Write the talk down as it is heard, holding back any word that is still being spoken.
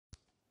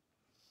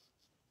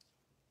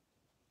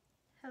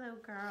Hello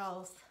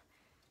girls,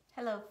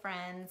 hello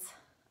friends.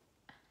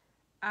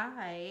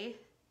 I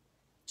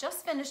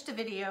just finished a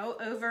video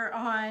over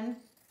on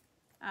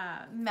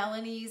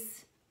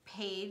Melanie's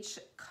page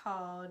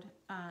called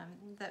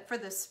for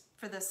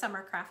the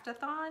summer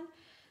craftathon.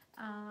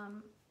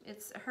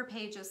 Her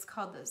page is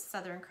called the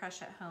Southern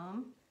Crush at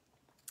Home,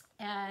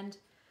 and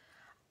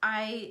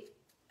I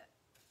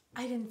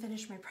didn't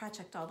finish my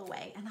project all the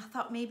way, and I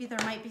thought maybe there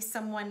might be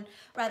someone,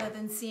 rather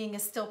than seeing a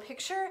still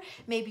picture,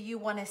 maybe you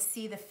want to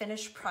see the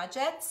finished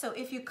project. So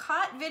if you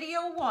caught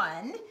video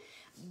 1,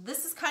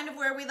 this is kind of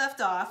where we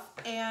left off,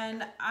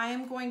 and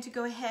I'm going to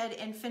go ahead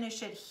and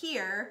finish it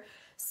here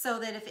so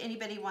that if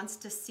anybody wants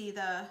to see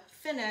the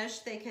finish,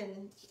 they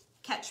can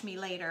catch me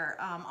later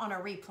on a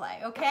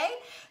replay, okay?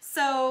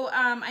 So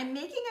I'm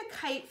making a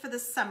kite for the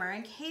summer.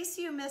 In case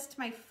you missed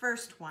my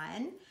first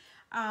one,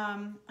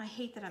 I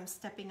hate that I'm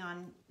stepping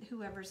on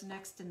whoever's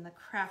next in the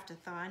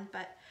craftathon,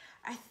 but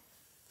I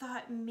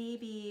thought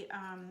maybe,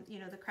 you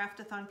know, the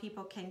craftathon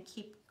people can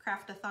keep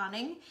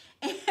craftathoning,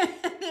 and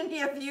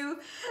any of you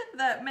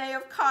that may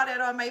have caught it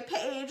on my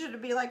page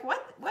and be like,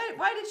 what,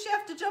 why did she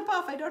have to jump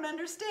off? I don't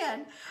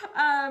understand.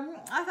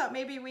 I thought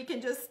maybe we can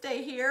just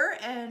stay here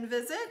and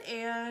visit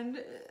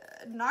and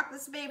knock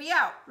this baby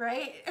out,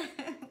 right?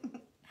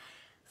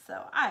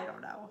 So I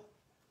don't know.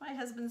 My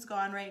husband's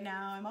gone right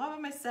now. I'm all by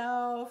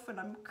myself and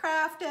I'm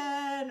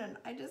crafting, and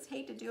I just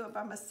hate to do it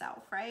by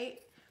myself, right?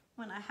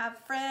 When I have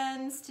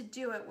friends to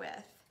do it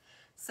with.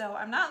 So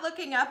I'm not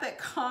looking up at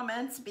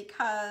comments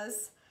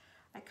because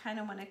I kind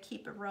of want to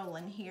keep it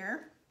rolling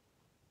here.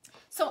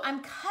 So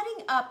I'm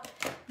cutting up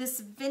this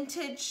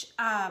vintage,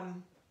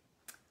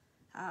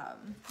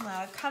 well,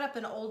 I cut up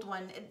an old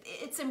one.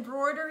 It's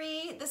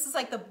embroidery. This is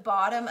like the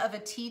bottom of a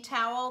tea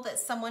towel that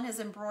someone has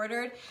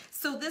embroidered.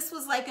 So this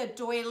was like a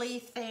doily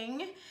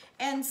thing.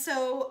 And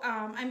so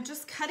I'm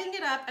just cutting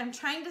it up. I'm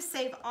trying to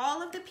save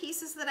all of the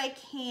pieces that I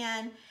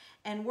can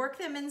and work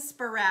them in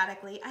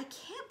sporadically. I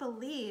can't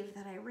believe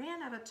that I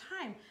ran out of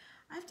time.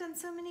 I've done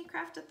so many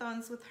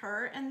craftathons with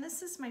her, and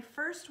this is my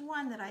first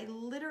one that I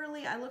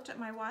looked at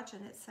my watch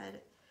and it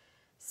said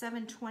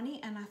 7:20,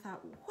 and I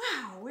thought,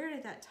 wow, where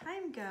did that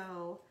time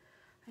go?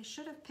 I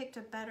should have picked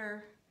a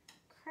better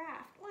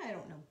craft. Well, I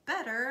don't know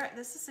better.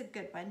 This is a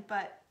good one,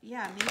 but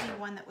yeah, maybe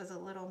one that was a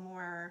little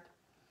more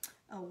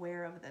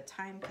aware of the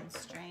time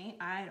constraint.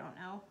 I don't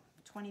know.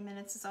 20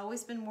 minutes has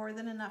always been more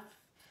than enough.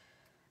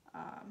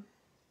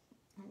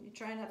 You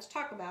try not to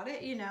talk about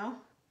it, you know.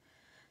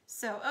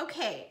 So,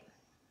 okay.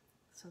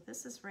 So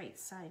this is right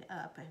side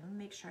up. I want to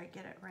make sure I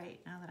get it right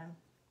now that I'm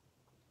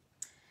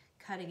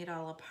cutting it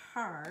all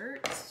apart.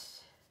 Let's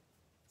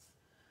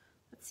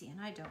see, and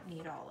I don't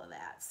need all of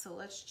that. So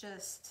let's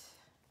just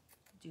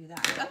do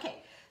that.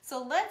 Okay,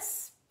 so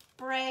let's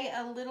spray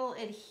a little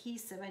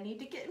adhesive. I need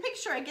to make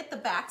sure I get the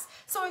backs.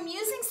 So I'm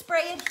using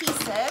spray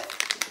adhesive,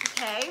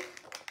 okay.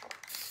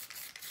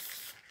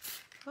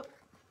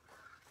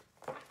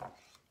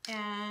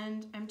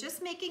 And I'm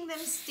just making them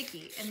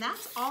sticky, and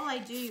that's all I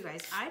do, you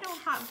guys. I don't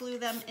hot glue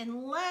them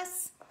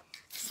unless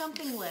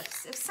something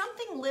lifts. If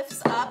something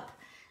lifts up,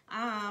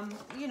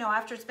 you know,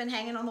 after it's been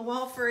hanging on the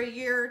wall for a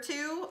year or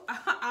two,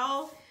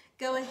 I'll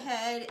go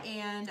ahead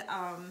and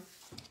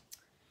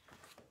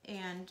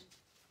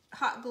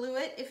hot glue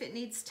it if it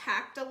needs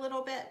tacked a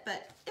little bit,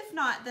 but if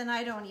not, then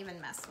I don't even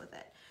mess with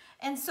it.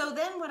 And so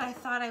then what I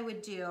thought I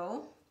would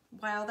do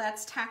while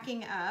that's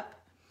tacking up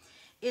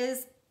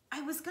is I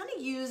was gonna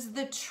use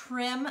the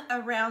trim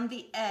around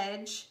the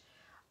edge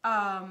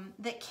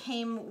that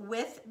came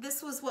with,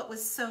 this was what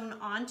was sewn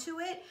onto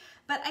it,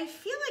 but I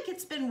feel like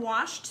it's been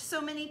washed so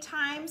many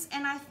times,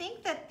 and I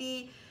think that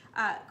the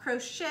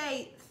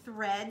crochet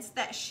threads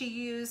that she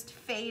used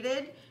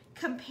faded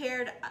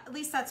compared, at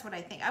least that's what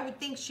I think. I would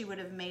think she would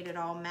have made it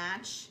all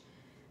match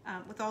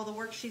with all the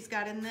work she's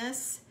got in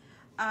this.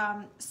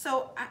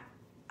 So I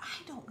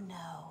don't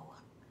know.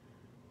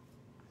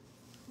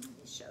 Let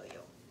me show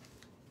you.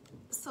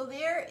 So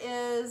there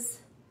is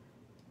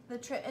the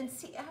trim, and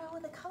see, oh,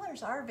 the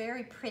colors are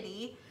very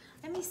pretty.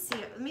 Let me see,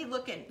 let me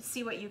look and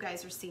see what you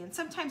guys are seeing.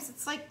 Sometimes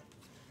it's like,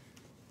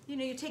 you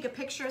know, you take a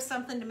picture of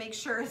something to make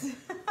sure it's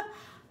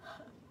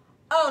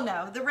oh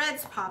no, the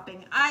red's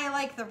popping. I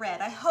like the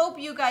red. I hope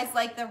you guys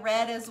like the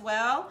red as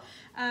well.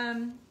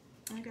 I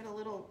got a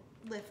little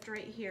lift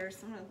right here,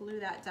 so I'm gonna glue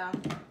that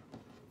down.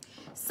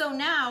 So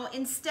now,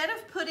 instead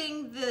of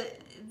putting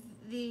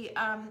the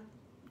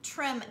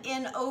trim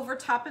in over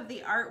top of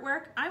the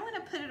artwork, I want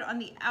to put it on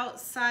the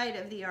outside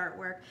of the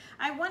artwork.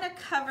 I want to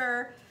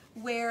cover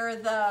where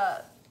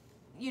the,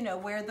 you know,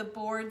 where the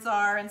boards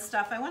are and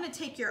stuff. I want to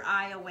take your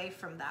eye away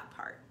from that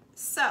part.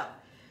 So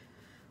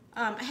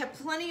I have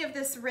plenty of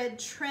this red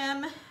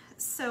trim,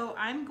 so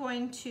I'm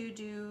going to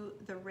do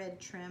the red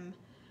trim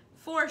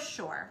for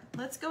sure.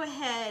 Let's go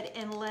ahead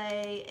and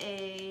lay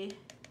a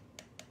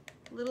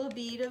little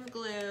bead of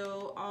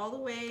glue all the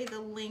way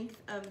the length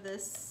of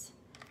this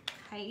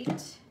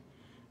kite,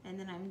 and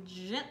then I'm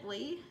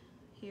gently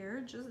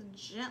here, just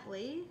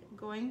gently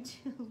going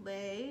to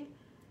lay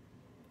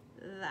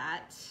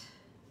that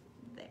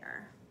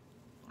there.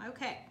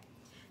 Okay,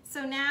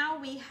 So now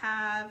we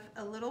have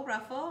a little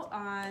ruffle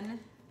on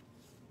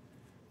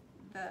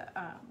the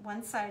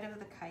one side of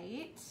the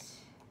kite.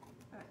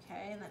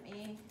 Okay, let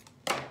me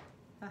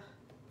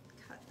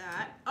cut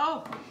that.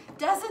 Oh,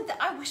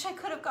 I wish I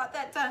could have got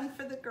that done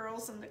for the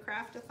girls in the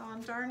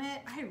craftathon, darn it.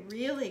 I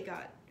really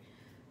got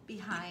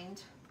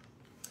behind.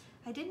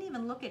 I didn't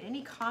even look at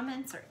any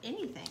comments or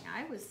anything.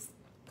 I was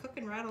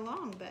cooking right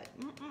along, but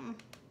not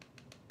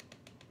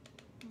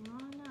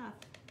enough.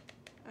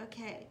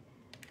 Okay,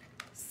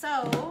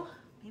 so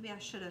maybe I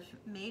should have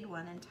made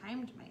one and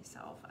timed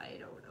myself. I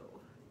don't know.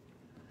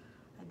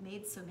 I'd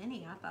made so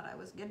many, I thought I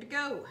was good to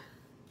go.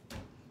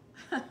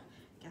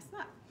 Guess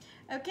not.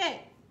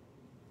 Okay,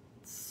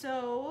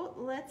 so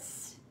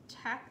let's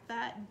tack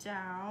that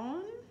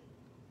down.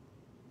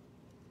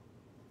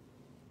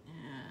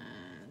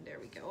 And there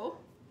we go.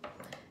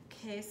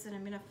 Okay, so then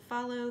I'm gonna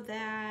follow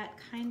that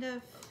kind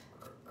of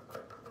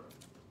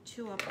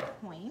to a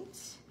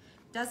point.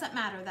 Doesn't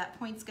matter, that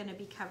point's gonna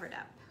be covered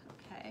up,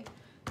 okay?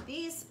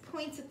 These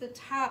points at the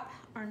top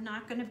are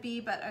not gonna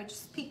be, but I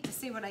just peeked to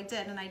see what I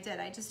did, and I did.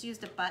 I just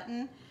used a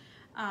button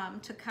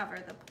to cover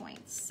the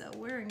points, so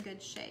we're in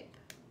good shape.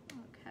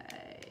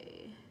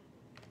 Okay.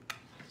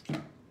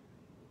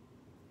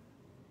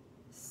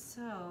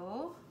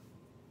 So,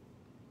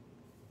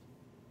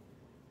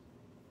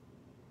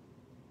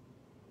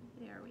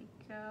 there we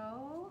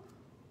go.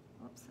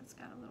 Oops, that's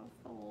got a little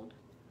fold.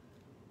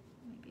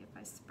 Maybe if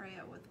I spray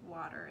it with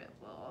water, it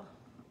will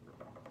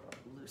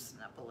loosen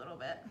up a little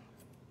bit.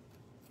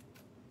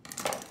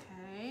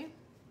 Okay.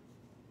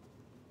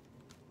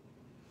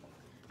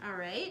 All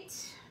right.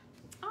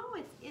 Oh,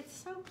 it's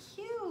so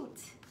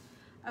cute.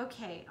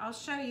 Okay, I'll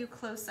show you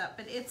close up,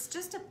 but it's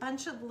just a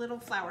bunch of little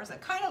flowers.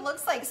 It kind of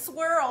looks like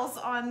swirls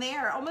on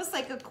there, almost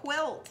like a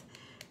quilt.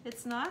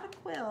 It's not a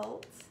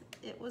quilt.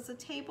 It was a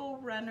table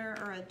runner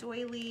or a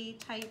doily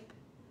type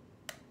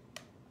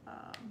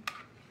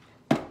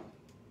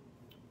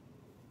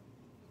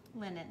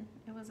linen.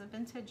 It was a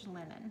vintage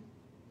linen.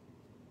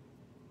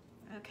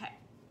 Okay.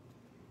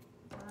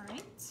 All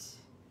right. So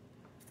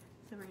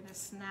we're gonna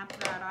snap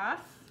that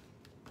off.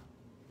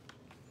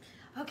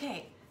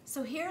 Okay,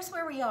 so here's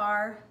where we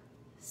are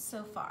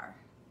so far.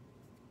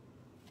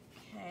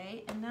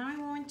 Okay, and now I'm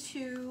going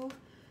to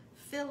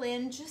fill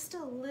in just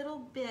a little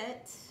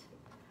bit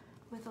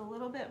with a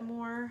little bit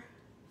more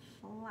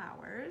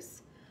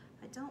flowers.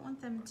 I don't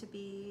want them to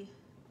be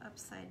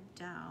upside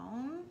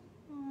down.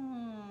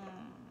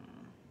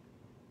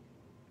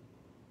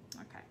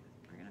 Okay,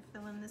 we're gonna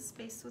fill in this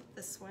space with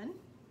this one.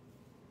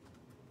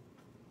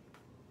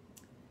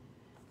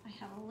 I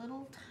have a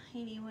little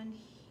tiny one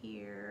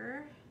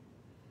here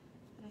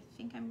that I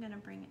think I'm gonna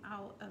bring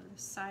out of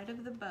the side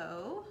of the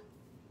bow.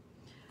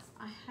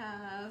 I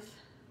have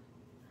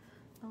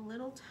a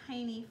little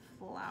tiny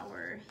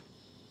flower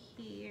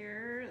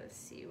here. Let's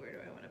see, where do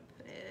I want to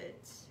put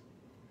it?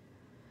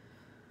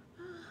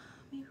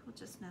 Maybe we'll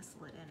just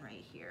nestle it in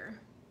right here.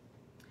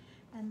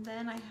 And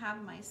then I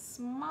have my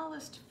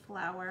smallest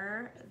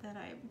flower that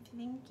I'm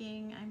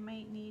thinking I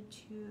might need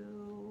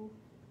to,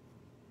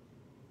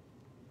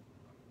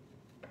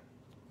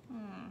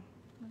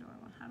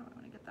 how do I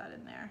want to get that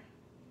in there?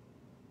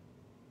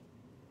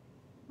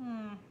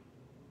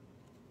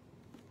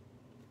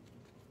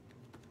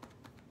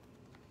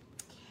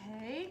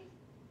 Okay.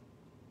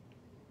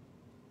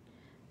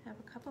 I have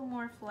a couple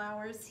more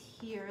flowers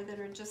here that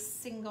are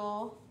just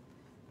single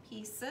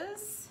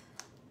pieces.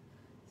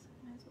 So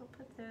I might as well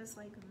put those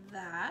like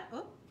that.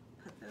 Oh,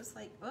 put those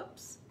like,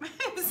 oops. I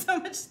have so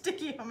much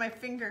sticky on my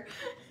finger.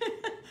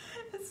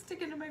 It's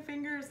sticking to my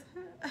fingers.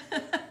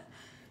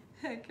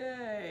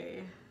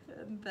 Okay,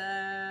 and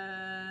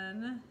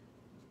then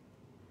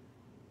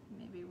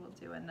maybe we'll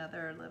do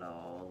another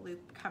little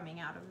loop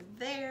coming out of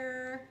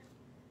there.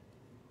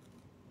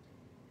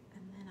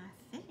 And then I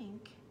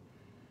think,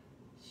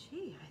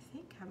 gee, I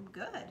think I'm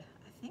good. I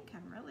think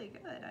I'm really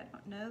good. I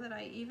don't know that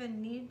I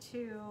even need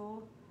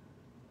to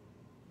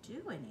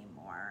do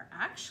anymore.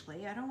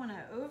 Actually, I don't want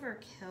to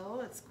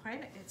overkill. It's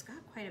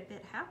got quite a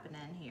bit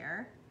happening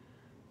here.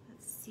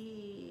 Let's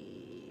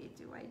see,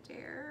 do I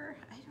dare?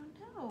 I don't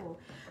know.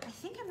 I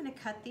think I'm gonna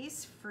cut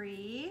these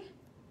free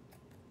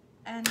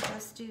and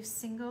just do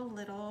single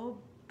little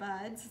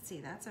buds. Let's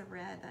see, that's a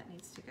red, that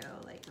needs to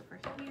go like over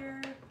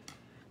here.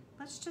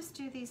 Let's just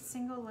do these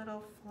single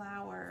little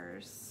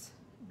flowers.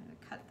 I'm gonna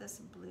cut this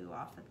blue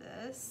off of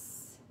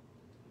this.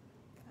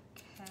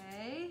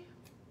 Okay.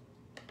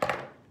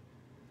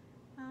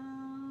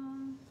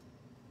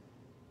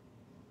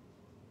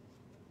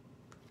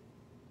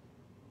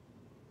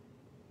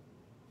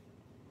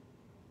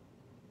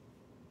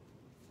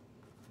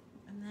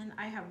 And then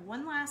I have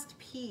one last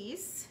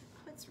piece.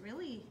 Oh, it's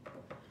really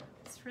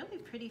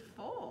pretty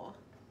full.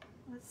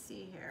 Let's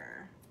see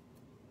here.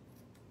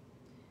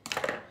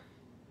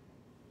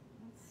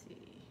 Let's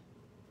see.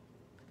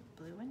 Put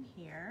blue in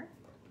here.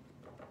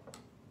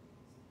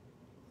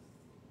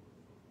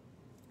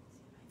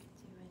 See if I could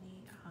do any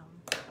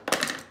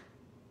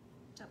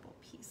double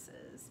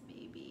pieces,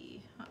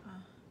 maybe. I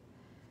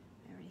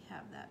already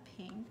have that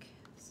pink.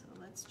 So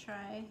let's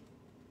try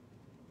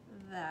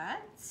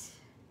that.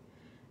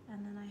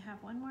 And then I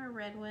have one more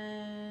red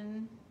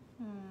one.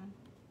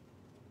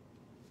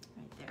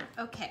 Right there.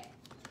 Okay.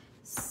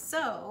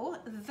 So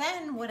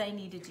then what I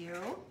need to do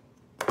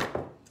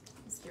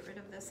is get rid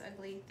of this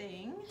ugly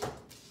thing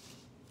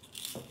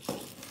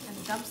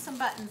and dump some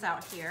buttons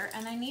out here.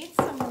 And I need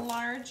some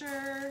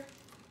larger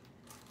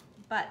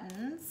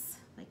buttons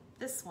like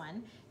this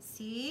one.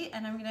 See?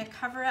 And I'm going to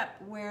cover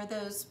up where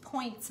those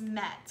points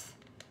met.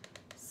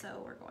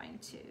 So we're going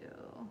to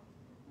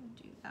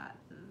do that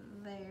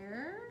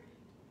there.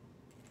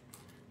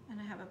 And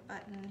I have a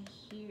button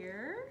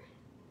here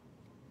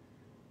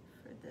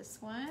for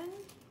this one.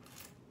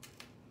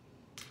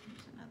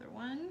 There's another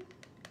one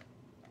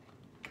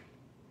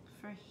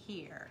for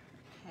here.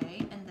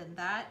 Okay, and then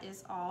that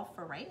is all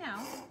for right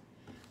now.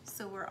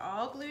 So we're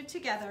all glued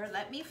together.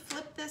 Let me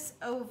flip this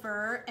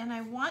over, and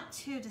I want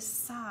to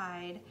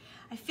decide,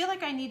 I feel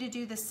like I need to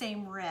do the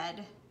same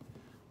red.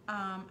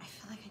 I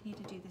feel like I need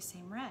to do the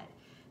same red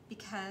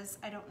because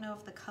I don't know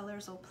if the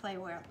colors will play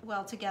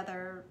well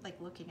together, like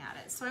looking at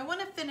it. So I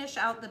want to finish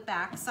out the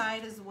back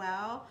side as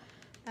well.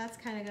 That's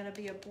kind of going to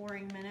be a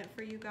boring minute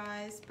for you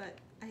guys, but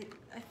I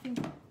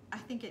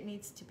think it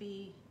needs to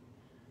be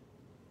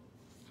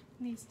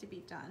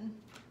done.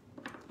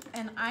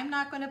 And I'm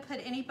not going to put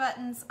any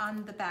buttons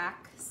on the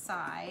back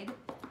side.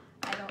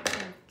 I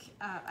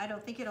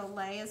don't think it'll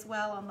lay as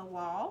well on the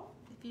wall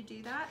if you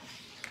do that.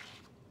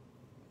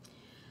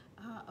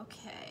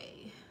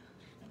 Okay.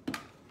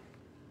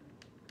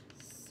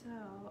 So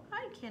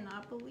I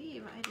cannot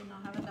believe I did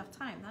not have enough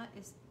time. That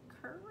is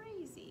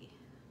crazy.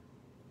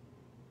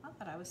 I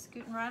thought I was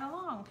scooting right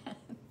along.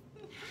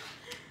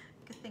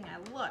 Good thing I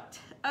looked.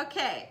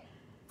 Okay.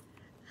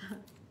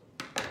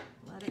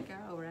 Let it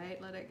go, right?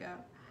 Let it go.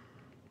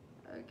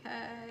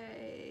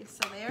 Okay,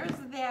 so there's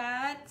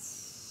that.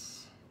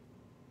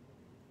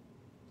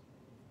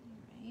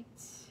 All right.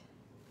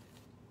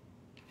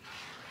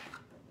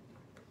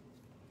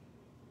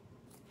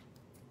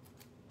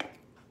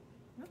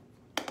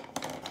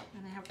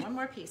 And I have one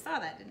more piece. Oh,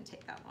 that didn't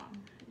take that long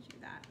to do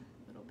that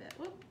a little bit.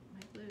 Whoop,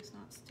 my glue's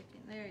not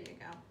sticking. There you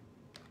go.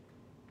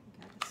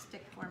 You got to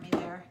stick for me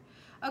there.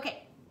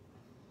 Okay,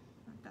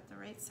 I've got the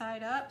right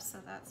side up, so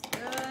that's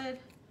good.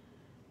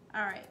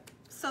 All right,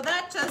 so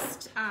that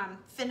just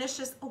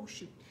finishes, oh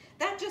shoot,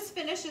 that just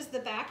finishes the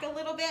back a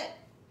little bit.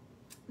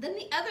 Then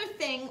the other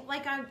thing,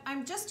 like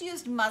I'm just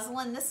used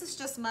muslin. This is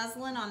just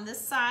muslin on this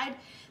side.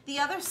 The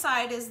other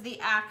side is the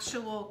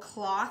actual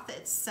cloth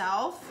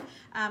itself.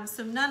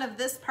 So none of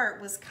this part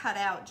was cut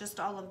out, just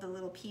all of the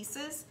little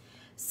pieces.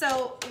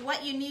 So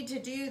what you need to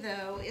do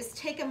though is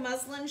take a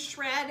muslin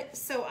shred.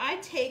 So I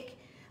take,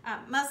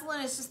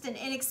 muslin is just an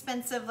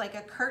inexpensive, like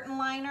a curtain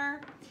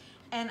liner.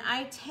 And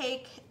I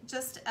take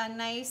just a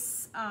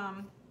nice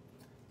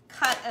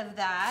cut of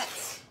that.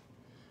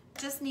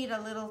 Just need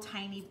a little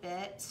tiny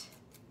bit.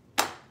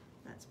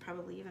 That's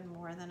probably even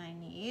more than I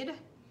need.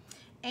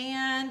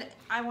 And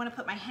I want to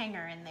put my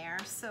hanger in there.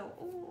 So,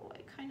 oh,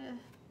 I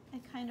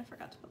kind of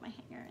forgot to put my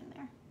hanger in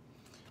there.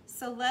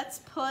 So let's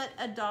put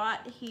a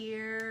dot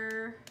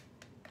here.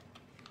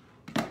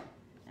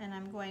 And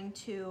I'm going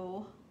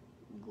to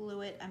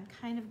glue it. I'm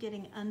kind of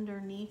getting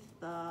underneath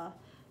the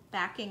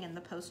backing and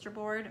the poster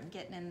board. I'm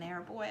getting in there.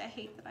 Boy, I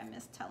hate that I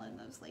missed telling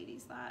those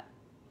ladies that.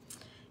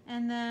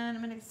 And then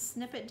I'm going to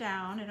snip it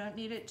down. I don't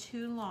need it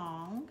too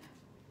long.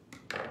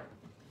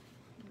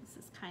 This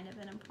is kind of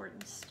an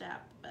important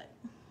step, but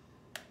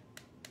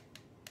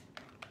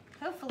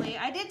hopefully,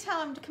 I did tell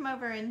them to come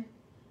over and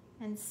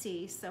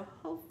see, so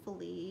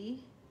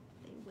hopefully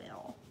they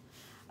will.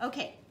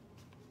 Okay,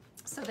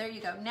 so there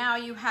you go. Now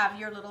you have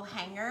your little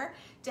hanger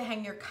to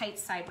hang your kite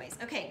sideways.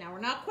 Okay, now we're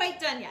not quite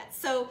done yet.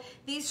 So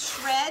these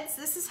shreds,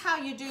 this is how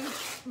you do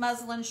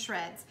muslin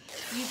shreds.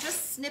 You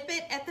just snip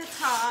it at the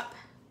top,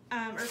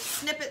 or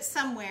snip it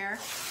somewhere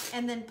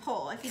and then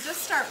pull. If you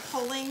just start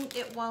pulling,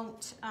 it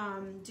won't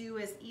do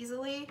as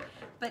easily.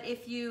 But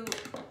if you,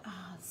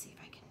 let's see if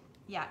I can,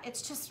 yeah,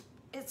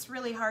 it's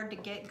really hard to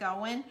get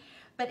going.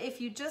 But if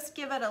you just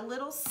give it a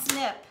little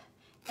snip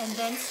and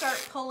then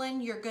start pulling,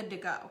 you're good to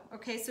go.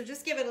 Okay, so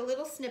just give it a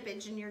little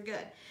snippage and you're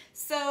good.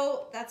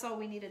 So that's all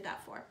we needed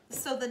that for.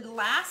 So the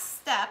last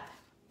step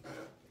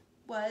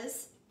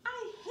was,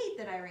 I hate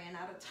that I ran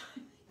out of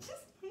time. I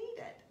just hate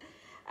it.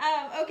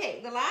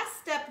 Okay, the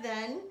last step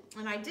then,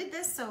 and I did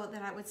this so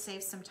that I would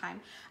save some time.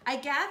 I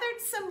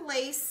gathered some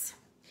lace.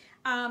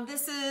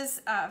 This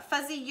is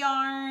fuzzy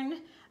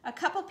yarn, a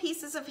couple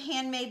pieces of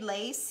handmade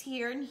lace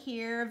here and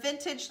here,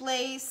 vintage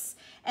lace,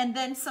 and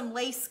then some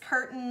lace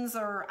curtains,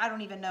 or I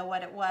don't even know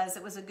what it was.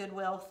 It was a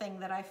Goodwill thing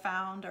that I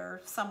found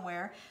or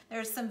somewhere.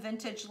 There's some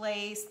vintage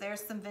lace, there's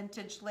some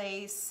vintage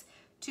lace,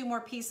 2 more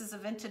pieces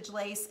of vintage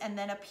lace, and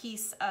then a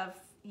piece of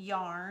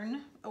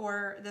yarn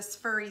or this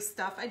furry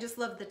stuff. I just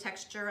love the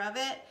texture of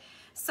it.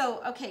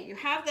 So, okay, you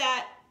have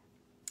that.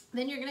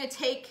 Then you're gonna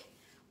take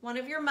one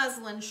of your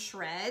muslin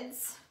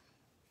shreds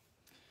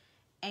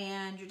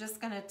and you're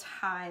just gonna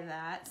tie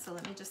that. So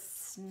let me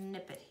just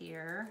snip it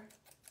here.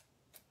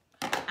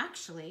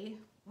 actually,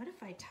 what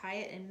if I tie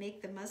it and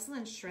make the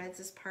muslin shreds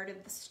as part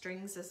of the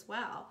strings as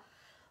well?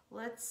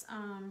 Let's,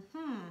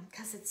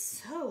 because it's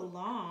so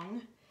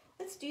long.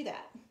 Let's do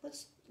that.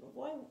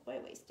 Why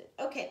waste it?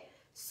 Okay,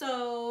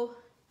 so,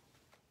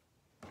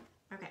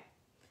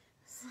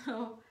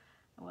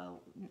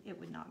 well, it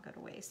would not go to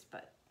waste,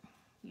 but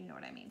you know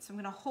what I mean. So I'm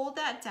gonna hold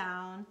that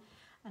down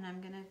and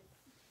I'm gonna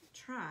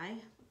try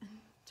and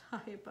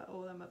tie it, but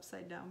oh, I'm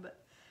upside down,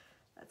 but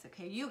that's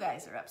okay. You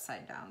guys are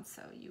upside down,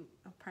 so it'll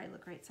probably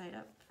look right side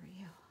up for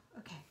you.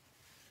 Okay.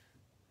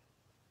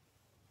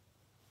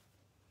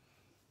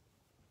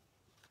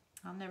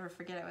 I'll never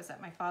forget, I was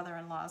at my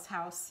father-in-law's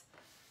house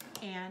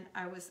and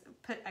I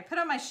put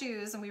on my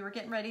shoes and we were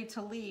getting ready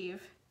to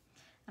leave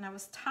and I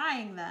was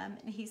tying them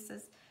and he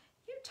says,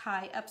 "You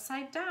tie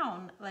upside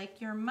down,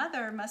 like your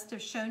mother must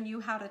have shown you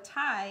how to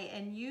tie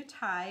and you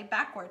tie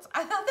backwards."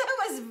 I thought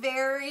that was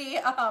very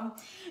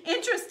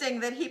interesting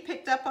that he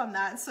picked up on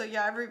that. So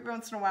yeah, every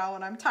once in a while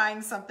when I'm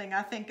tying something,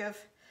 I think of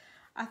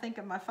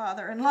my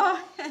father-in-law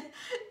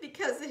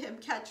because of him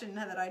catching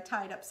that I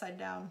tied upside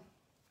down.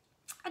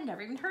 I'd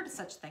never even heard of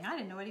such a thing. I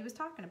didn't know what he was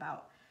talking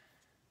about.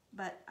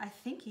 But I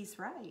think he's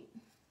right.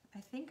 I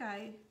think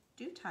I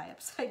do tie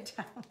upside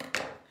down.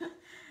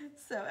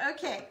 So,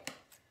 okay.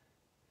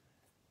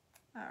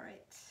 All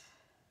right.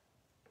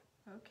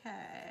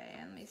 Okay,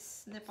 and let me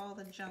snip all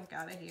the junk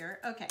out of here.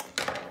 Okay,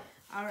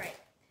 all right.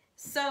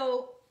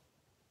 So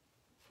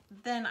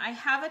then I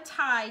have a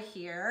tie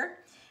here,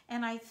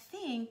 and I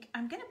think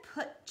I'm gonna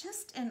put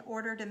just in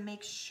order to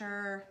make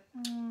sure,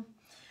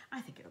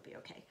 I think it'll be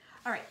okay.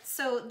 All right,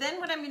 so then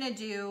what I'm gonna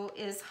do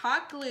is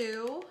hot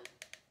glue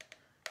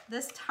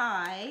this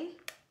tie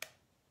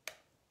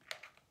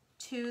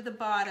to the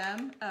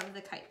bottom of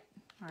the kite,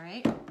 all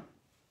right?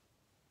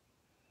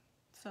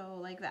 So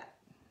like that.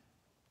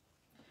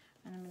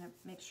 And I'm gonna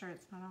make sure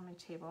it's not on my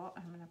table.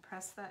 I'm gonna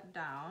press that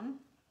down.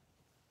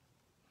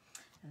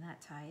 And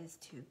that tie is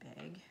too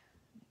big.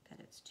 I bet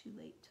it's too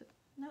late to,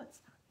 no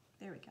it's not.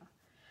 There we go.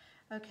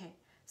 Okay,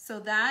 so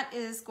that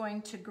is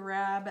going to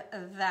grab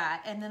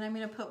that. And then I'm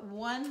gonna put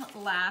one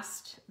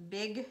last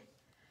big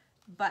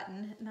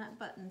button, and that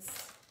button's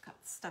got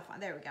stuff on.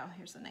 There we go,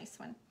 here's a nice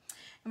one.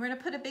 And we're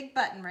gonna put a big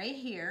button right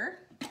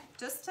here,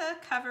 just to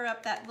cover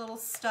up that little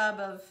stub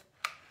of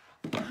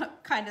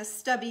kind of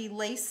stubby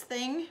lace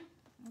thing,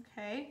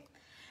 okay?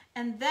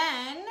 And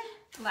then,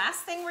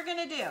 last thing we're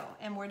gonna do,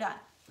 and we're done.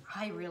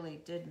 I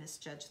really did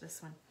misjudge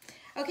this one.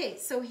 Okay,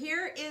 so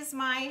here is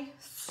my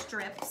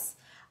strips.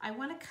 I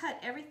wanna cut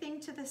everything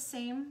to the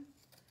same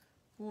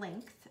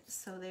length,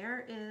 so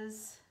there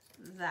is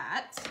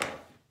that.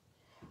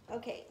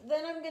 Okay,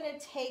 then I'm gonna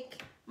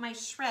take my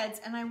shreds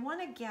and I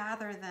wanna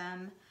gather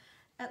them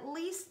at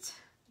least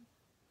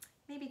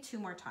maybe 2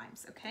 more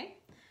times, okay?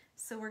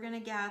 So we're gonna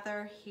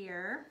gather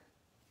here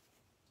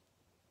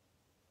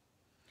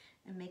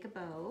and make a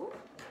bow.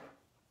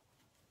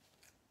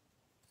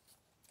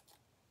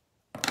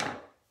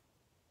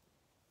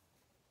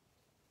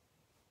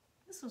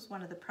 This was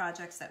one of the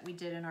projects that we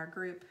did in our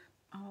group,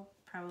 oh,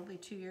 probably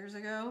 2 years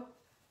ago.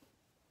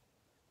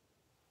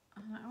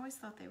 And I always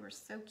thought they were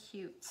so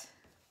cute.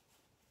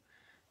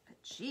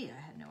 But gee, I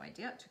had no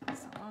idea it took me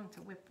so long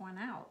to whip one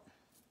out.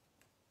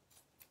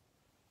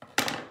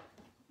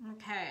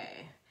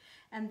 Okay,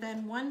 and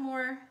then one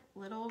more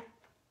little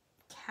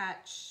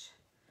catch.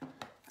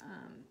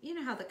 You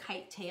know how the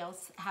kite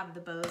tails have the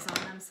bows on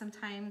them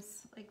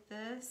sometimes, like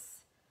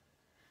this?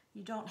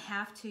 You don't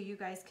have to, you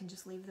guys can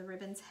just leave the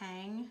ribbons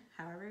hang.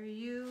 However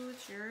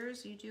it's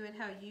yours, you do it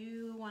how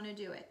you want to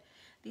do it.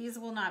 These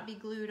will not be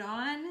glued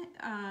on.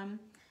 I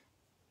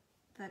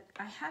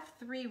have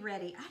 3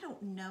 ready. I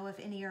don't know if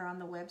any are on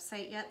the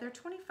website yet. They're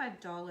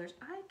 $25.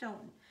 I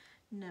don't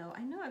know.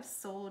 I know I've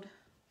sold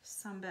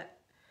some, but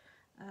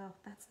oh,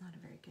 that's not a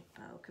very good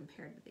bow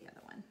compared to the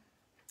other one.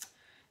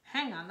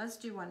 Hang on, let's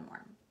do one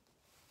more.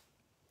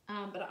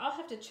 But I'll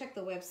have to check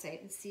the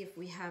website and see if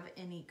we have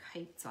any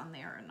kites on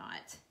there or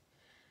not.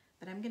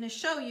 But I'm gonna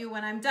show you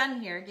when I'm done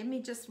here. Give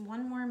me just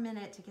 1 more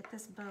minute to get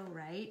this bow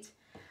right.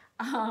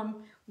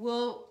 I'm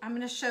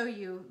gonna show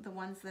you the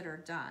ones that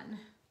are done.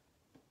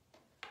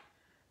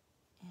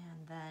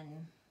 And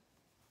then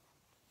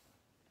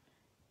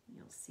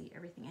you'll see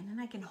everything. And then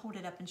I can hold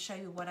it up and show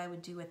you what I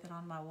would do with it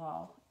on my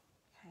wall.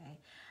 Okay,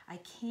 I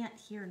can't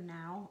here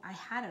now. I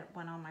had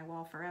one on my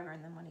wall forever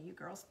and then one of you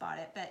girls bought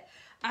it, but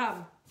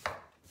I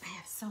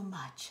have so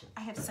much.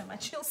 I have so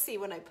much. You'll see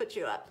when I put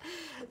you up.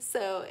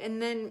 So, and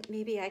then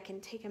maybe I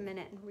can take a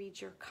minute and read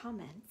your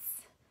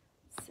comments.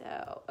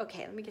 So, okay,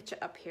 let me get you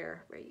up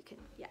here where you can,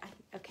 yeah.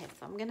 Okay,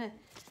 so I'm gonna,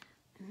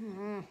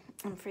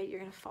 I'm afraid you're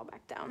gonna fall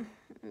back down.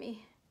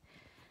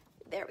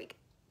 There we go.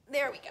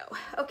 There we go.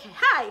 Okay,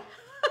 hi.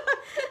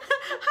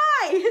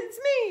 Hi, it's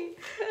me.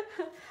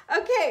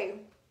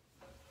 Okay.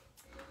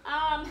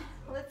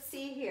 Let's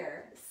see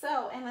here.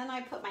 So, and then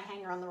I put my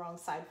hanger on the wrong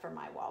side for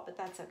my wall, but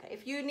that's okay.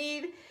 If you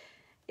need,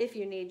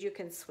 you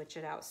can switch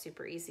it out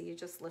super easy. You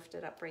just lift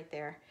it up right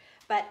there.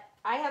 But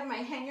I have my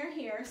hanger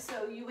here,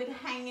 so you would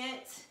hang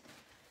it.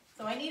 It's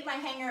So I need my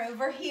hanger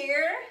over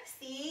here,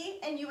 see?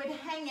 And you would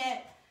hang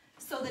it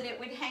so that it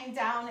would hang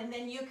down, and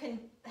then you can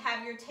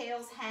have your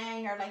tails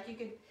hang, or like you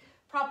could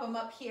prop them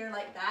up here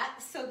like that.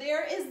 So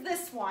there is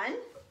this one,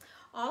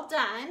 all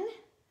done.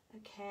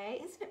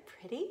 Okay, isn't it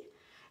pretty?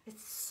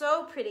 It's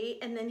so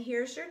pretty. And then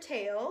here's your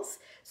tails.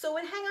 So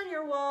it would hang on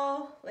your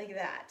wall like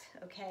that,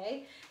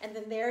 okay? And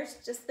then there's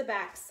just the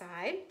back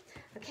side.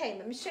 Okay,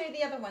 let me show you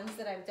the other ones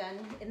that I've done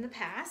in the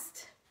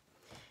past.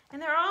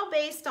 And they're all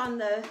based on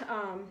the,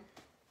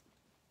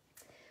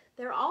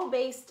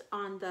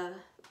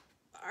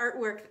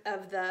 artwork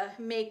of the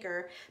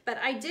maker, but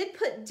I did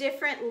put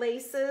different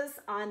laces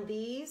on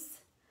these,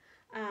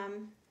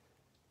 and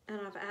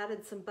I've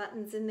added some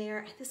buttons in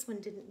there. This one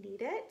didn't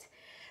need it,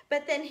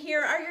 but then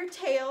here are your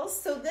tails.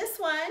 So this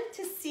one,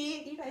 to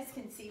see, you guys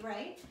can see,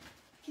 right?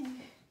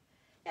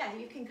 Yeah,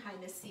 you can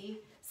kind of see.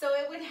 So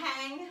it would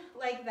hang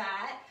like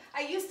that.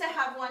 I used to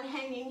have one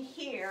hanging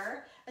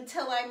here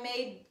until I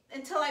made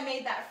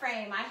that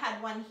frame. I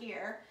had one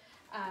here,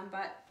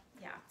 but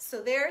yeah.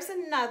 So there's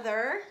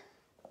another.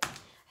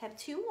 I have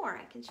two more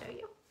I can show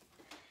you.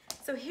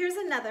 So here's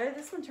another.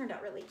 This one turned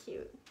out really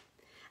cute.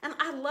 And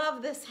I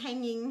love this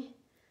hanging.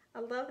 I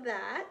love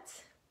that.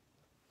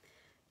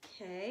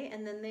 Okay,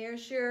 and then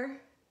there's your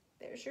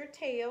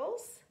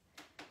tails.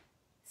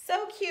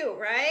 So cute,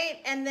 right?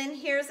 And then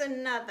here's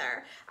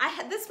another.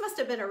 This must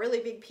have been a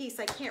really big piece.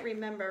 I can't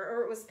remember.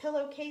 Or it was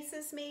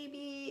pillowcases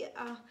maybe.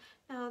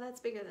 No,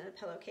 that's bigger than a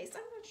pillowcase.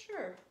 I'm not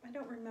sure. I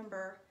don't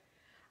remember.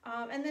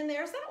 And then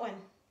there's that one.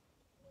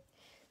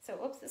 So,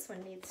 oops, this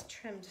one needs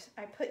trimmed.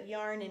 I put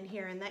yarn in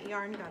here, and that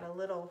yarn got a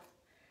little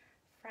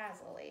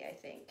frazzly, I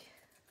think.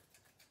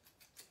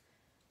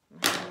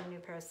 I need a new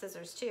pair of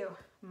scissors, too.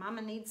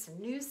 Mama needs some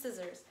new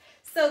scissors.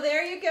 So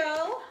there you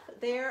go.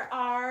 There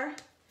are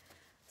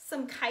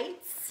some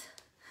kites.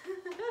 And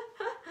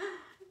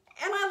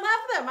I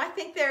love them. I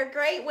think they're a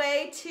great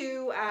way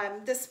to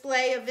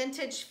display a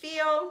vintage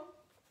feel.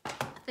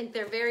 I think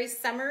they're very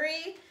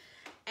summery,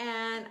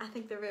 and I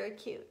think they're very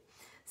cute.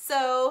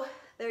 So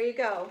there you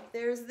go.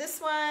 There's this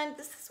one.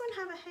 Does this one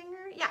have a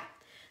hanger? Yeah,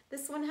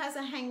 this one has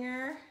a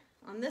hanger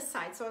on this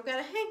side. So I've got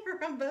a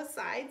hanger on both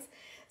sides.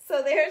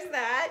 So there's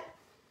that.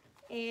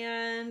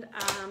 And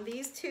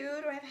these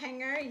two, do I have a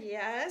hanger?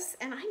 Yes.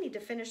 And I need to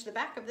finish the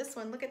back of this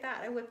one. Look at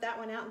that. I whipped that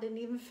one out and didn't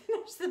even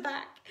finish the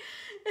back.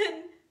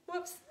 And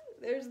whoops,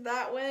 there's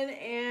that one.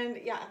 And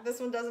yeah, this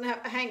one doesn't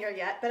have a hanger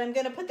yet, but I'm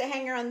going to put the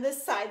hanger on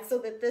this side so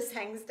that this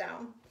hangs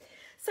down.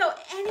 So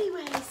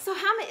anyway, so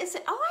how many is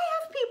it? Oh,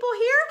 I have people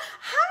here.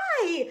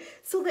 Hi.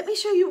 So let me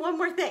show you one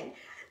more thing.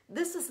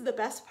 This is the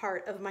best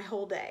part of my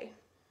whole day.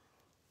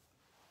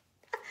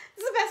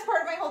 This is the best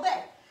part of my whole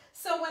day.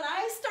 So when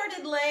I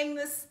started laying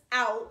this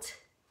out,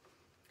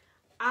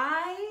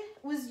 I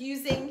was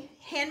using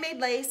handmade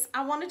lace.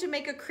 I wanted to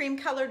make a cream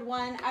colored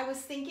one. I was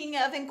thinking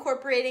of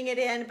incorporating it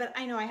in, but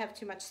I know I have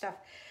too much stuff.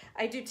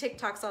 I do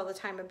TikToks all the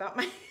time about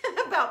me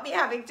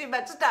having too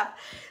much stuff.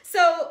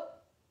 So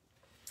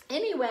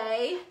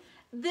anyway,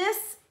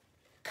 this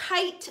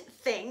kite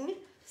thing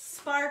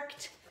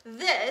sparked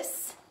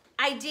this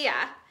idea,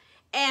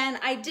 and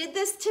I did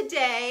this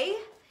today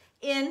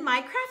in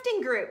my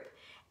crafting group,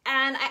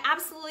 and I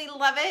absolutely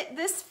love it.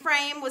 This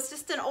frame was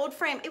just an old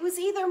frame. It was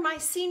either my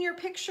senior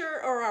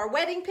picture or our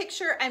wedding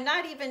picture. I'm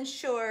not even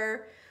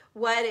sure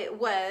what it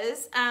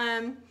was,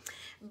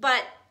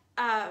 but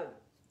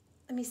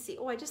let me see.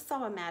 Oh, I just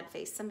saw a mad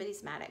face.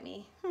 Somebody's mad at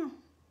me. I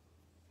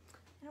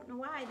don't know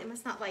why. They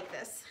must not like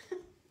this.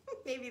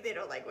 Maybe they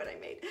don't like what I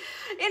made.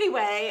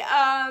 Anyway,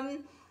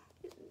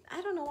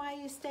 I don't know why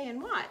you stay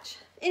and watch.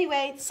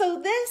 Anyway, so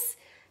this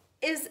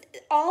is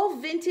all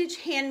vintage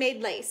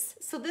handmade lace.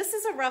 So this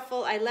is a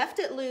ruffle. I left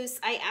it loose.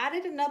 I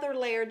added another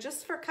layer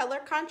just for color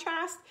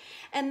contrast,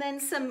 and then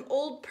some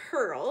old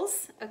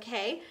pearls,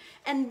 okay?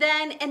 And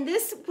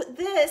this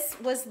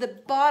was the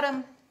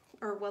bottom,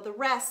 or well, the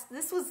rest.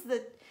 This was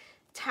the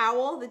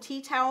towel, the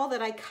tea towel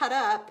that I cut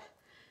up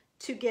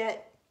to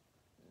get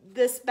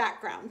this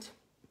background.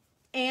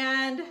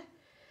 And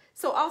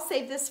so I'll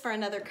save this for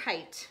another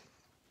kite.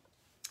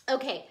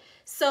 Okay,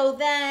 so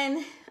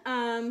then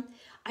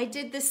I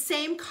did the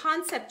same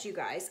concept, you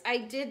guys. I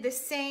did the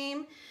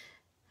same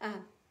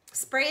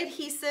spray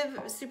adhesive,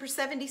 Super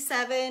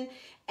 77,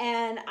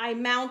 and I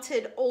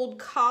mounted old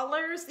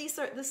collars.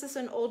 This is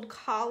an old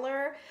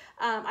collar.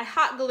 I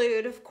hot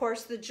glued, of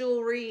course, the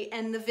jewelry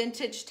and the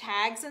vintage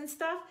tags and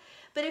stuff.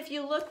 But if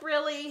you look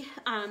really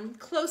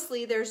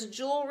closely, there's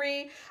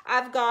jewelry.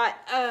 I've got,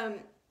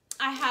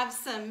 I have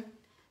some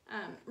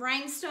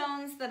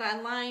rhinestones that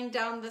I lined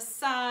down the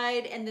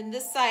side, and then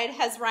this side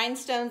has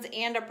rhinestones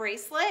and a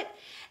bracelet,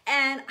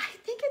 and I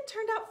think it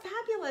turned out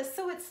fabulous.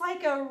 So it's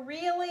like a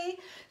really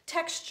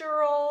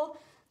textural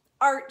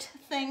art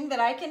thing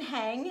that I can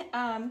hang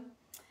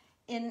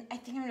I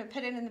think I'm gonna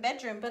put it in the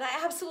bedroom, but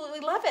I absolutely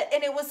love it.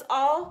 And it was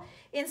all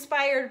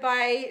inspired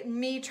by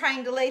me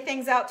trying to lay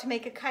things out to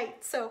make a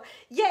kite. So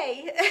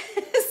yay.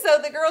 So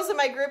the girls in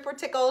my group were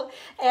tickled,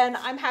 and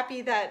I'm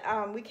happy that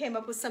we came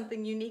up with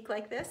something unique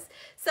like this.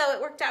 So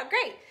it worked out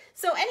great.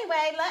 So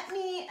anyway, let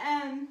me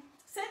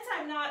since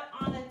I'm not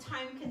on a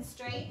time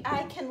constraint,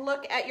 I can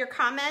look at your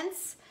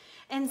comments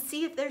and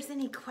see if there's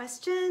any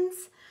questions.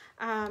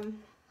 I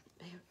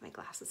have my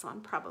glasses on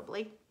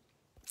probably.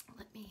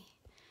 Let me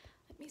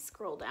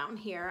scroll down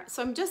here.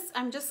 So I'm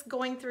just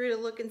going through to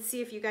look and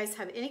see if you guys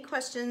have any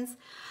questions.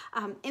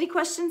 Any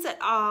questions at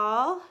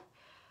all?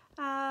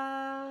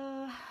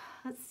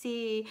 Let's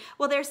see.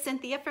 Well, there's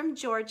Cynthia from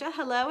Georgia.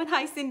 Hello, and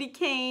hi, Cindy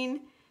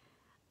Kane.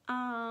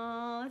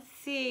 Let's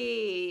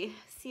see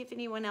if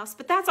anyone else,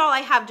 but that's all I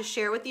have to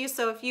share with you.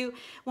 So if you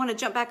want to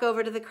jump back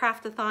over to the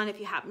Craft-a-thon, if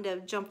you happen to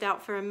have jumped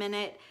out for a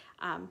minute,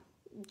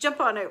 jump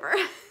on over.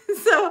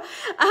 So,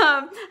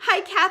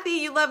 hi Kathy,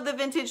 you love the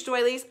vintage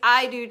doilies.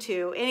 I do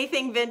too.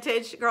 Anything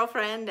vintage,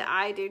 girlfriend,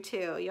 I do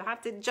too. You'll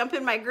have to jump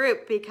in my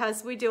group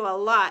because we do a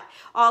lot.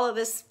 All of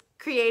this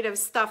creative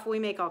stuff, we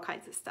make all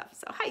kinds of stuff.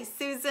 So hi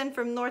Susan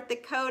from North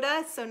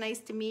Dakota, so nice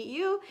to meet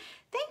you.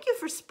 Thank you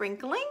for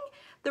sprinkling.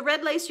 The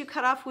red lace you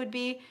cut off would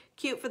be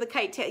cute for the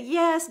kite tail.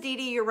 Yes, Dee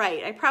Dee, you're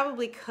right. I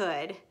probably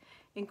could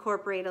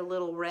incorporate a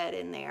little red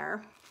in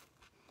there.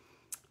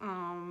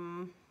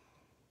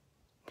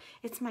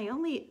 It's my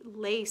only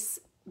lace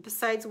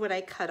besides what I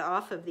cut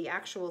off of the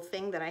actual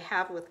thing that I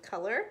have with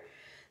color.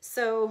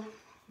 So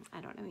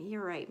I don't know,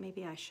 you're right.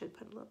 Maybe I should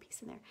put a little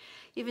piece in there.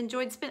 You've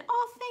enjoyed spin.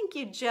 Oh, thank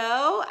you,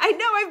 Joe. I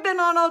know I've been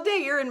on all day.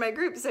 You're in my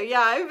group. So yeah,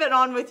 I've been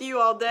on with you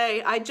all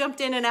day. I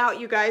jumped in and out,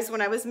 you guys,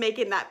 when I was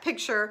making that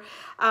picture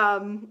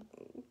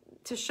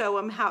to show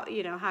them how,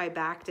 you know, how I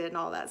backed it and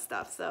all that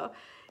stuff. So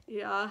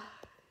yeah,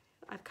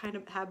 I've kind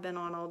of have been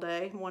on all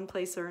day, one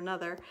place or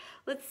another.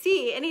 Let's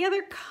see, any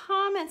other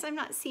comments? I'm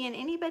not seeing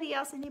anybody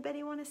else.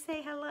 Anybody want to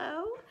say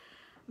hello?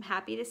 I'm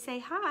happy to say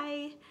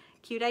hi.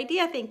 Cute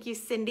idea. Thank you,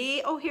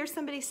 Cindy. Oh, here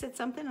somebody said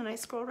something and I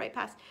scrolled right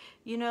past.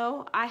 You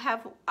know, I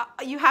have,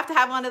 you have to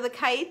have one of the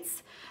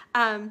kites.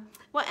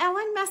 Well,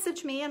 Ellen,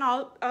 message me and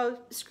I'll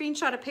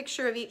screenshot a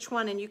picture of each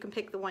one and you can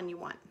pick the one you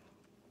want.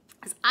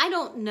 Because I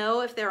don't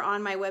know if they're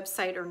on my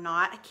website or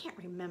not. I can't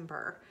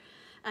remember.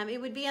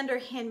 It would be under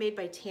Handmade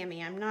by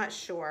Tammy. I'm not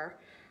sure.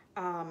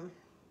 I'm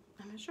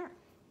not sure.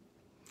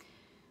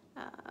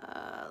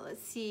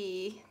 Let's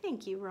see.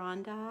 Thank you,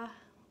 Rhonda.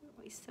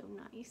 Always so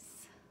nice.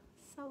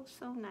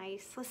 So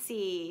nice. Let's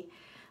see.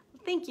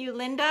 Thank you,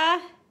 Linda.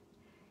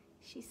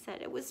 She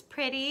said it was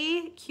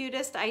pretty.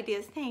 Cutest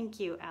ideas. Thank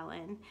you,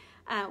 Ellen.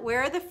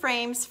 Where are the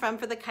frames from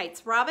for the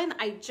kites? Robin,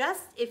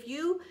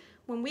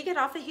 when we get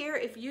off of here,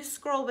 if you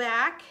scroll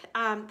back,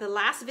 the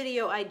last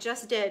video I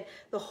just did,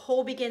 the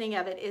whole beginning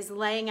of it is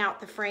laying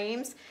out the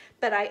frames.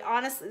 But I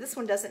honestly, this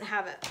one doesn't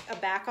have a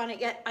back on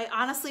it yet. I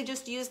honestly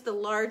just used the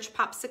large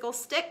popsicle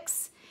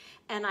sticks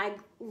and I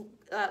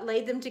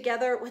laid them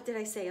together. What did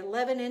I say?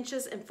 11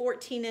 inches and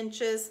 14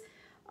 inches.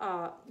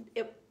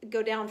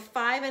 Go down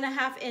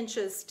 5.5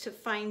 inches to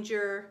find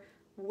your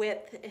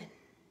width.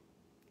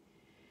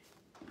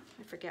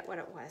 I forget what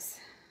it was.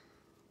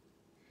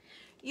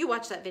 You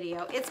watch that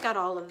video. It's got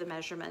all of the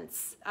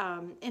measurements.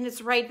 And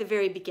it's right at the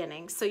very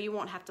beginning, so you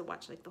won't have to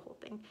watch like the whole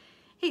thing.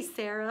 Hey,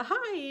 Sarah.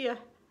 Hi.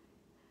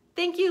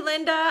 Thank you,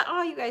 Linda.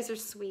 Oh, you guys are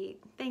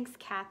sweet. Thanks,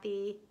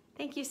 Kathy.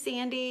 Thank you,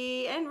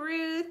 Sandy and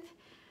Ruth.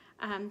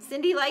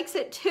 Cindy likes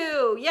it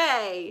too.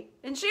 Yay.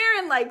 And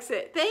Sharon likes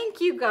it.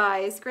 Thank you,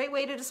 guys. Great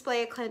way to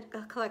display a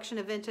collection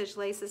of vintage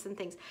laces and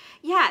things.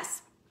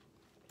 Yes.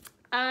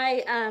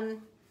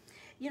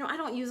 You know, I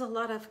don't use a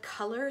lot of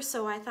color,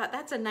 so I thought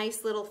that's a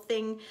nice little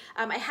thing.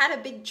 I had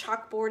a big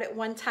chalkboard at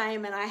one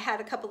time, and I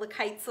had a couple of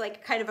kites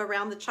like kind of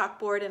around the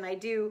chalkboard, and I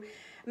do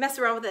mess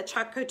around with that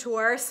chalk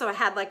couture, so I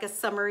had like a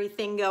summery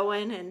thing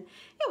going, and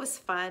it was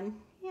fun.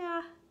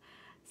 Yeah.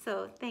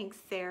 So thanks,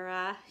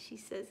 Sarah. She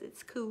says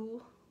it's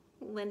cool.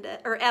 Linda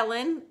or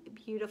Ellen,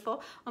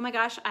 beautiful. Oh my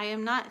gosh, I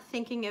am not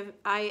thinking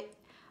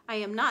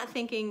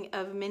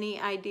of many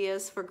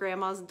ideas for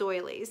Grandma's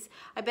doilies.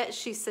 I bet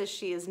she says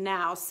she is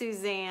now.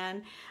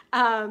 Suzanne,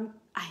 I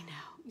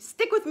know.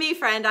 Stick with me,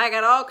 friend. I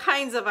got all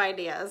kinds of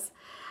ideas.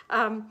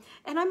 And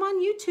I'm on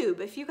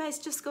YouTube. If you guys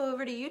just go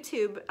over to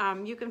YouTube,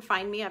 you can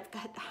find me. I've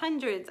got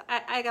hundreds.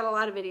 I got a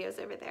lot of videos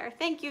over there.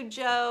 Thank you,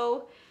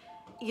 Joe.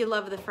 You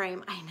love the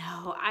frame. I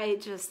know. I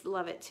just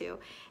love it too.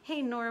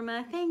 Hey,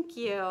 Norma. Thank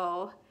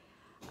you.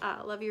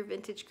 Love your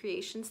vintage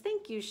creations.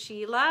 Thank you,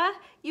 Sheila.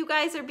 You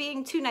guys are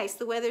being too nice.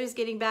 The weather is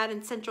getting bad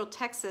in Central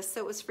Texas,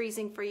 so it was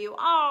freezing for you.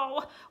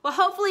 Oh, well,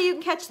 hopefully you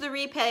can catch the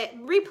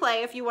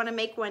replay. If you want to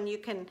make one, you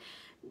can.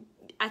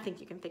 I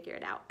think you can figure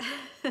it out.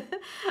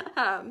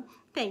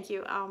 Thank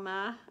you,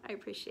 Alma. I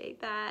appreciate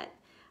that.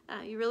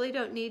 You really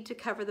don't need to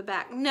cover the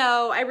back.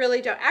 No, I really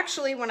don't.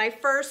 Actually, when I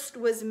first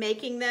was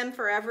making them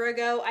forever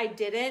ago, I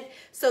didn't,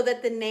 so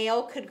that the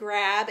nail could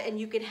grab and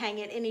you could hang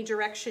it any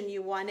direction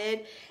you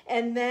wanted.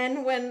 And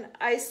then when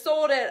I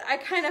sold it, I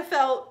kind of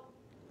felt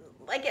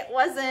like it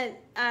wasn't,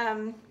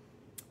 I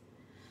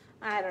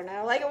don't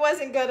know, like it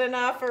wasn't good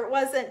enough or it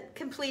wasn't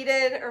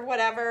completed or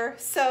whatever.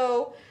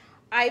 So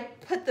I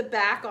put the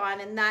back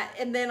on,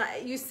 and then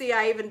you see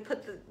I even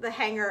put the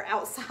hanger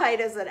outside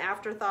as an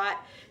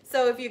afterthought.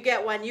 So if you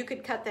get one, you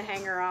could cut the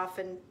hanger off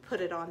and put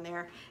it on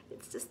there.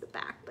 It's just the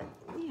back, but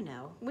you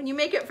know, when you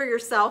make it for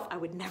yourself, I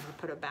would never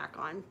put it back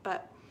on,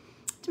 but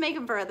to make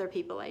them for other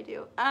people, I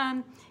do.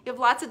 You have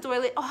lots of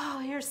doily. Oh,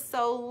 you're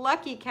so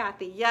lucky,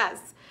 Kathy.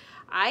 Yes,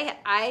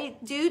 I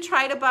do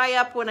try to buy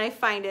up when I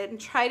find it and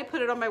try to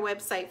put it on my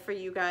website for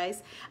you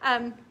guys.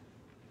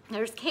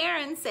 There's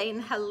Karen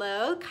saying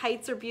hello.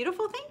 Kites are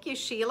beautiful. Thank you,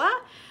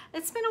 Sheila.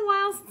 It's been a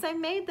while since I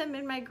made them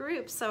in my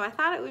group, so I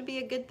thought it would be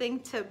a good thing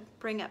to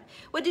bring up.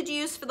 What did you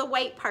use for the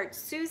white part,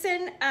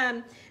 Susan?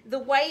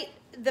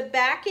 The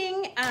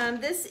backing,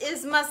 this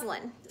is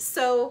muslin.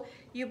 So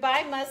you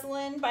buy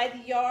muslin by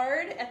the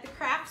yard at the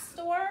craft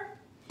store.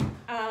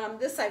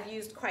 This I've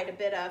used quite a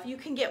bit of. You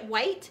can get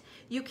white,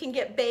 you can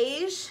get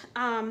beige,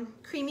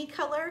 creamy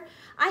color.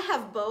 I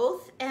have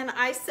both, and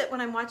I sit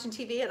when I'm watching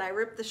TV and I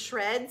rip the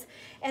shreds.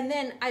 And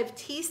then I've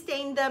tea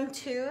stained them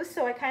too,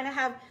 so I kind of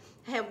have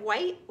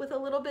white with a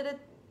little bit of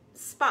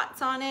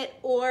spots on it,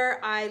 or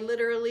I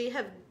literally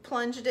have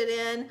plunged it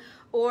in,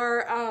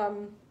 or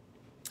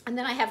and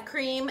then I have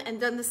cream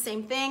and done the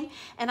same thing.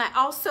 And I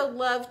also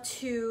love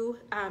to,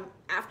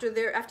 after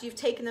you've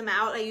taken them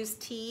out, I use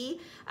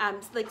tea,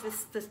 like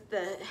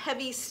the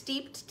heavy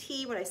steeped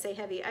tea. When I say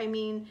heavy, I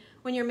mean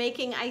when you're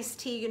making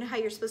iced tea, you know how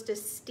you're supposed to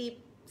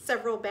steep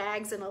several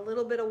bags in a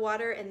little bit of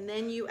water and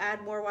then you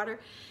add more water.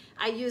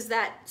 I use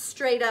that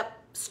straight up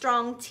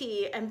strong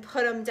tea and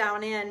put them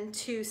down in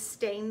to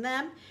stain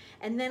them.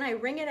 And then I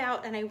wring it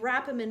out and I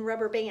wrap them in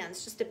rubber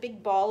bands, just a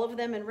big ball of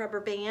them in rubber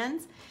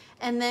bands.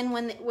 And then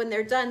when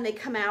they're done, they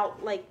come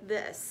out like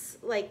this,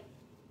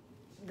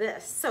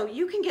 So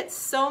you can get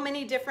so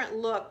many different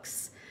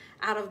looks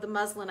out of the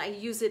muslin. I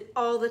use it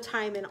all the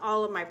time in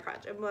all of my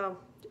projects. Well,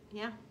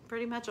 yeah,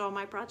 pretty much all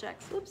my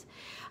projects. Oops.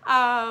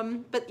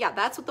 But yeah,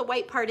 that's what the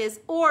white part is.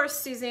 Or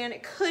Suzanne,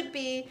 it could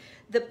be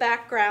the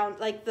background,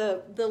 like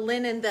the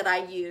linen that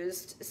I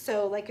used.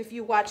 So like if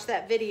you watch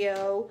that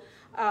video,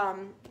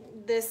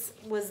 this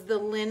was the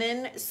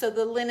linen. So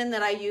the linen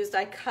that I used,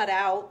 I cut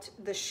out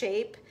the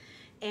shape,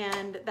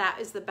 and that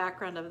is the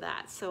background of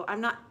that. So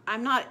I'm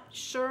not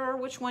sure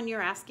which one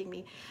you're asking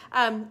me.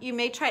 You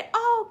may try it.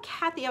 Oh,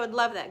 Kathy, I would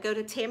love that. Go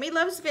to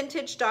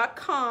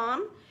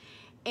TammyLovesVintage.com,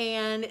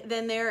 and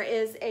then there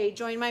is a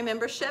join my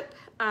membership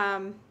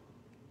tab,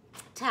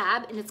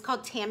 and it's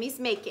called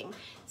Tammy's Making.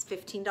 It's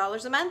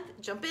 $15 a month.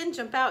 Jump in,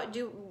 jump out,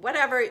 do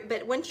whatever.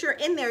 But once you're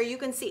in there, you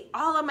can see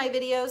all of my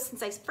videos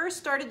since I first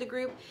started the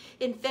group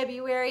in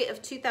February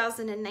of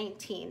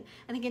 2019.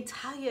 And I can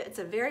tell you, it's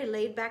a very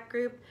laid back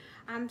group.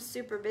 I'm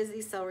super busy,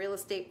 sell real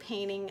estate,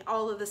 painting,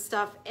 all of the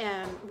stuff,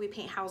 and we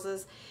paint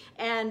houses.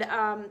 And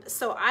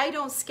so I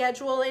don't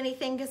schedule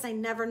anything because I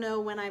never know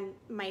when I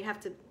might have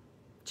to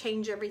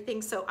change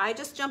everything. So I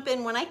just jump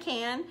in when I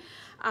can.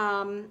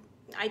 I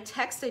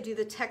do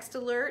the text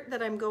alert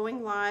that I'm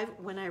going live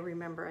when I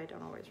remember. I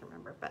don't always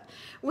remember, but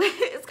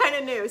it's kind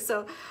of new.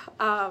 So,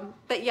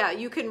 but yeah,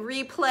 you can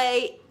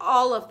replay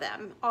all of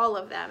them,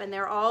 and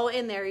they're all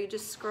in there. You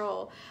just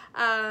scroll.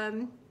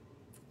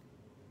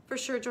 For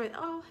sure, Joy.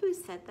 Oh, who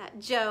said that?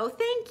 Joe.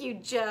 Thank you,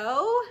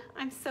 Joe.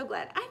 I'm so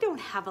glad. I don't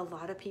have a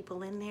lot of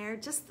people in there,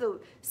 just the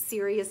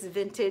serious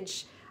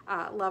vintage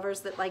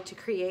lovers that like to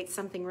create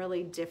something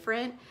really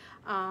different.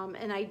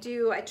 And I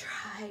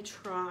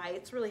try.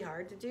 It's really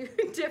hard to do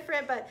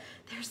different, but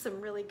there's some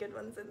really good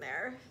ones in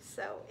there.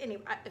 So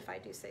anyway, if I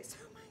do say so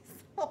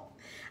myself.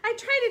 I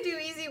try to do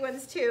easy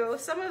ones too.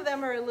 Some of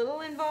them are a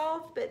little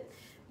involved, but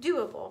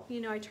doable.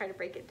 You know, I try to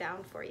break it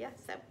down for you.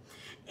 So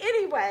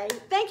anyway,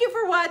 thank you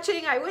for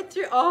watching. I went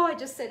through, I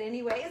just said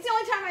anyway. It's the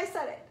only time I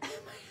said it.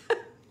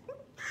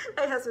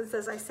 My husband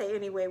says I say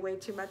anyway way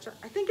too much.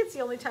 I think it's the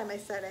only time I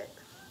said it.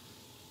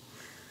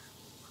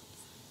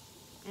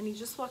 And he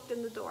just walked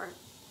in the door.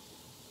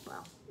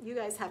 Well, you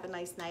guys have a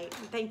nice night.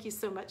 And thank you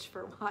so much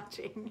for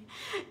watching.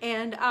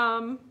 And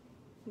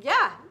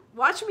yeah,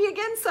 watch me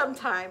again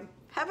sometime.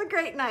 Have a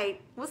great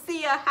night. We'll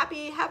see you.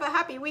 Have a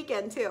happy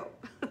weekend too.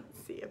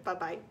 See you.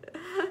 Bye-bye.